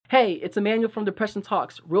Hey, it's Emmanuel from Depression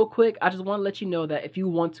Talks. Real quick, I just want to let you know that if you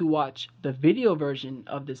want to watch the video version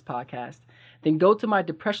of this podcast, then go to my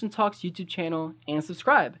Depression Talks YouTube channel and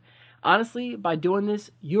subscribe. Honestly, by doing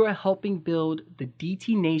this, you are helping build the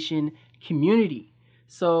DT Nation community.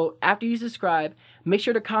 So after you subscribe, make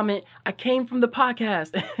sure to comment, I came from the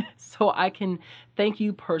podcast, so I can thank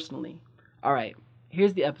you personally. All right,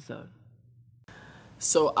 here's the episode.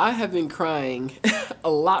 So I have been crying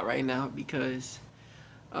a lot right now because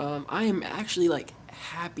I am actually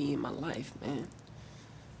happy in my life, man.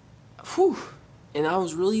 Whew. And I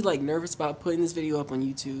was really nervous about putting this video up on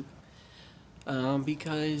YouTube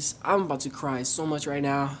because I'm about to cry so much right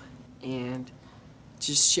now, and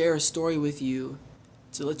just share a story with you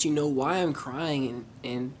to let you know why I'm crying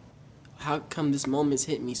and how come this moment's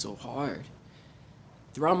hit me so hard.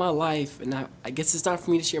 Throughout my life, and I guess it's time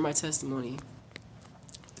for me to share my testimony.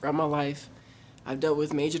 Throughout my life, I've dealt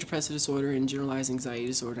with major depressive disorder and generalized anxiety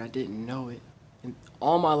disorder. I didn't know it. And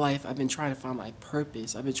all my life, I've been trying to find my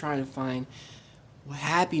purpose. I've been trying to find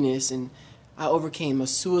happiness, and I overcame a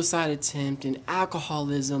suicide attempt and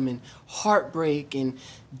alcoholism and heartbreak and,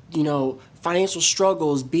 financial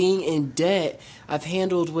struggles, being in debt. I've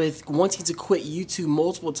handled with wanting to quit YouTube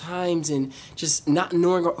multiple times and just not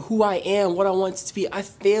knowing who I am, what I wanted to be. I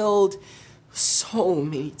failed so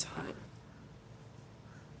many times.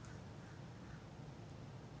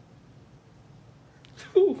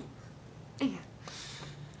 Ooh, man.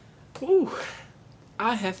 Ooh,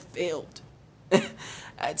 I have failed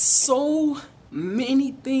at so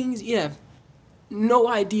many things. You have no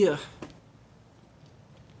idea.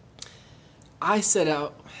 I set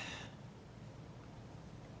out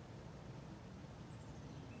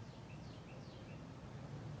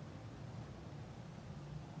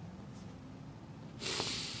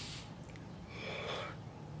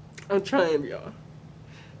I'm trying, y'all.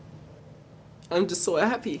 I'm just so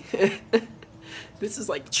happy. This is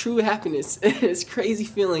true happiness. It's a crazy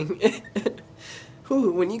feeling.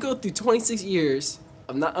 When you go through 26 years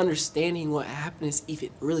of not understanding what happiness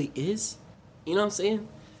even really is, you know what I'm saying?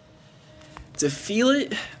 To feel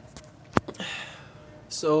it.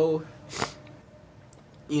 So,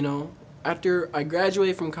 after I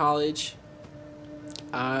graduated from college,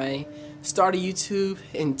 I started YouTube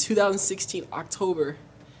in 2016, October,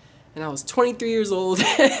 and I was 23 years old.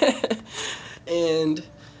 And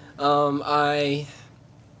I'm not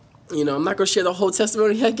gonna share the whole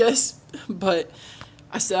testimony, I guess, but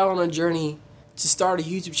I set out on a journey to start a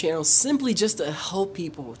YouTube channel simply just to help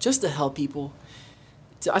people.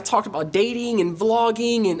 I talked about dating and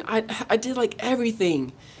vlogging, and I did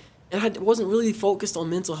everything, and I wasn't really focused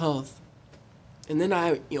on mental health. And then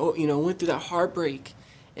I went through that heartbreak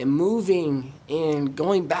and moving and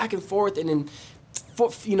going back and forth, and then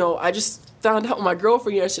I just found out with my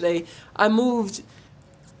girlfriend yesterday, I moved,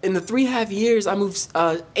 in the 3.5 years, I moved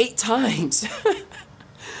 8 times.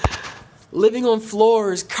 Living on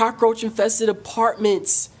floors, cockroach-infested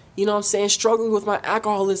apartments, struggling with my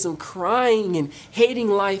alcoholism, crying and hating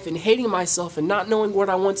life and hating myself and not knowing what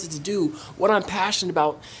I wanted to do, what I'm passionate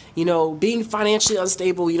about, being financially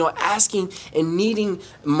unstable, asking and needing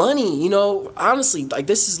money, honestly,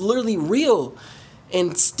 this is literally real,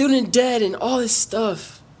 and student debt and all this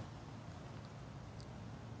stuff.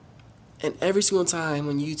 And every single time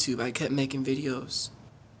on YouTube, I kept making videos.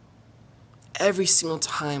 Every single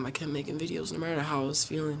time I kept making videos, no matter how I was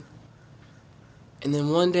feeling. And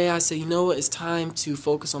then one day I said, you know what, it's time to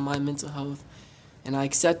focus on my mental health. And I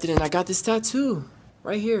accepted it, and I got this tattoo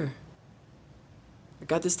right here.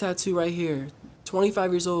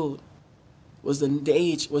 25 years old was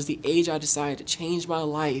the age I decided to change my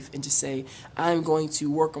life and to say, I'm going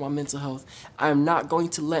to work on my mental health. I'm not going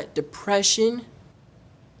to let depression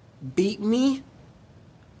beat me,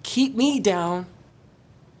 keep me down,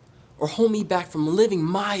 or hold me back from living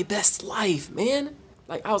my best life, man.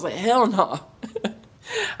 I was like, hell no.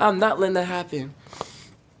 I'm not letting that happen.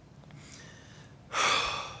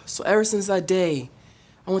 So ever since that day,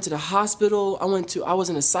 I went to the hospital. I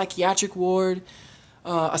was in a psychiatric ward,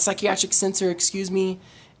 a psychiatric center,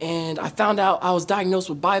 and I found out I was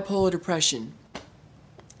diagnosed with bipolar depression.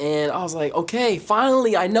 And I was like, okay,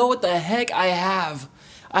 finally, I know what the heck I have.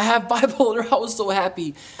 I have bipolar. I was so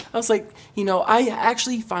happy. I was like, I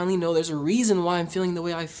actually finally know there's a reason why I'm feeling the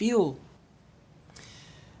way I feel.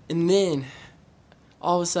 And then,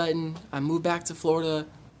 all of a sudden, I moved back to Florida,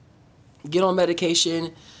 get on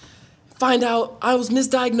medication, find out I was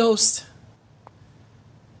misdiagnosed.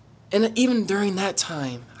 And even during that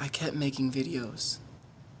time, I kept making videos.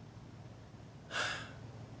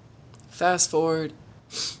 Fast forward,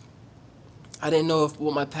 I didn't know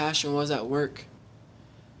what my passion was at work.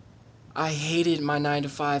 I hated my 9 to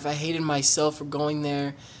 5. I hated myself for going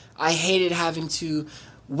there. I hated having to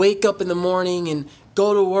wake up in the morning and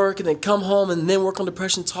go to work and then come home and then work on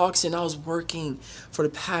Depression Talks. And I was working for the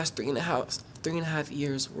past 3.5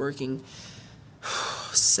 years, working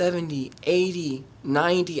 70, 80,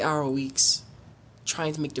 90-hour weeks,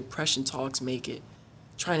 trying to make Depression Talks make it,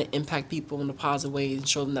 trying to impact people in a positive way and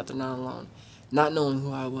show them that they're not alone, not knowing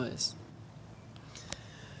who I was.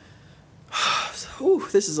 Whew,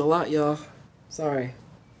 this is a lot, y'all. Sorry.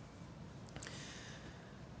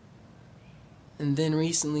 And then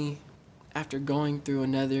recently, after going through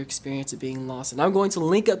another experience of being lost, and I'm going to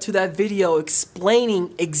link up to that video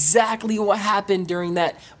explaining exactly what happened during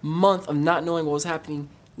that month of not knowing what was happening.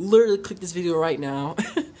 Literally click this video right now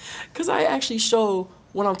because I actually show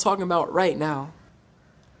what I'm talking about right now.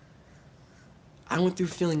 I went through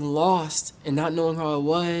feeling lost and not knowing who I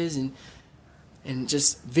was, and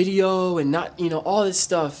just video and not, all this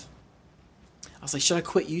stuff. I was like, should I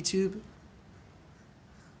quit YouTube?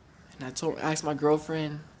 And I asked my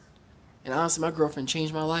girlfriend, and honestly, my girlfriend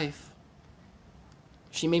changed my life.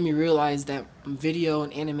 She made me realize that video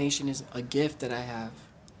and animation is a gift that I have.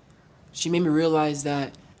 She made me realize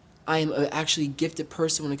that I am an actually gifted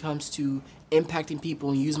person when it comes to impacting people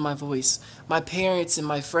and using my voice. My parents and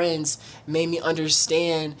my friends made me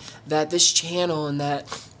understand that this channel and that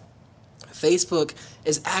Facebook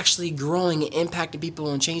is actually growing and impacting people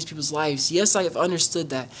and changing people's lives. Yes, I have understood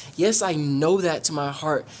that. Yes, I know that to my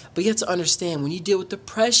heart. But you have to understand, when you deal with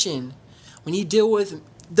depression,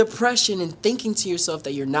 and thinking to yourself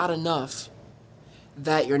that you're not enough,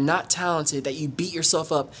 that you're not talented, that you beat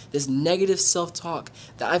yourself up, this negative self-talk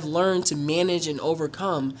that I've learned to manage and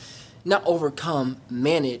overcome. Not overcome,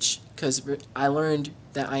 manage, because I learned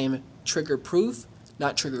that I am trigger-proof,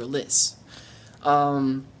 not triggerless.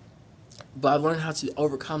 But I've learned how to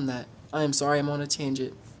overcome that. I am sorry I'm on a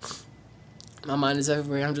tangent. My mind is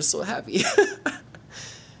everywhere. I'm just so happy.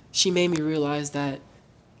 She made me realize that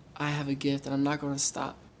I have a gift and I'm not going to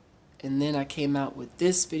stop. And then I came out with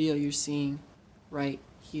this video you're seeing right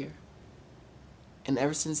here. And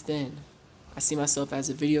ever since then, I see myself as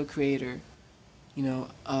a video creator,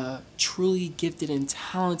 a truly gifted and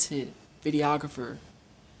talented videographer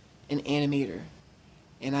and animator.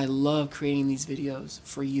 And I love creating these videos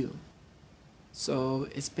for you. So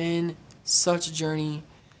it's been such a journey,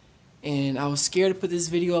 and I was scared to put this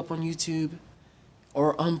video up on YouTube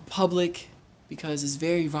or on public because it's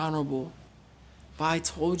very vulnerable. But I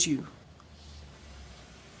told you,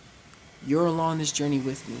 you're along this journey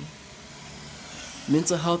with me.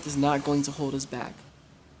 Mental health is not going to hold us back.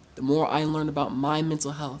 The more I learn about my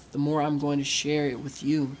mental health, the more I'm going to share it with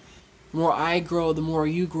you. The more I grow, the more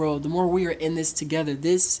you grow, the more we are in this together.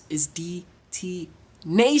 This is DT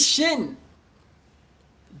Nation.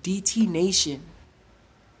 DT Nation.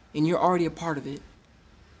 And you're already a part of it.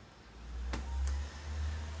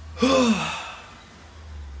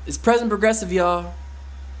 It's present progressive, y'all.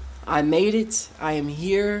 I made it. I am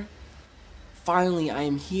here. Finally, I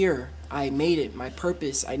am here. I made it. My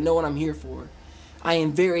purpose. I know what I'm here for. I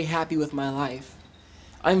am very happy with my life.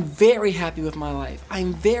 I'm very happy with my life.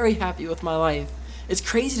 I'm very happy with my life. It's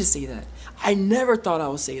crazy to say that. I never thought I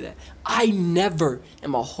would say that. I never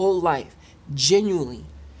in my whole life genuinely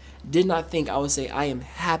did not think I would say I am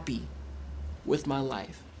happy with my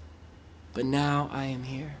life. But now I am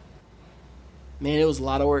here. Man, it was a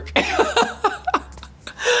lot of work.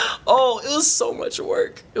 Oh, it was so much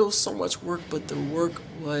work. It was so much work, but the work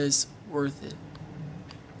was worth it.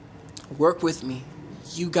 Work with me.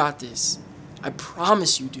 You got this. I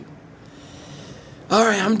promise you do. All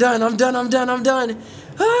right, I'm done.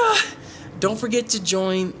 Don't forget to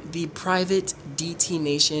join the private DT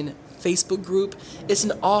Nation Facebook group. It's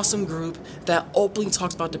an awesome group that openly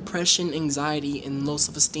talks about depression, anxiety, and low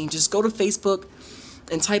self-esteem. Just go to Facebook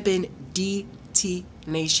and type in DT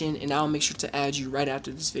Nation, and I'll make sure to add you right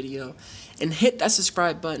after this video. And hit that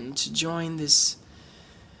subscribe button to join this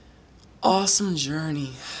awesome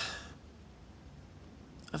journey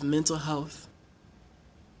of mental health.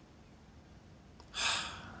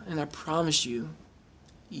 And I promise you,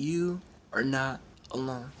 you are not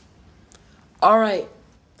alone. All right,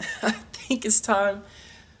 I think it's time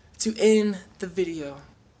to end the video.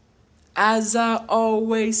 As I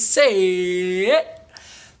always say,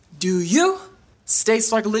 do you stay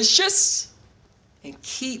sparkalicious and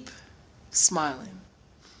keep smiling.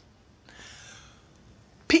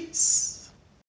 Peace.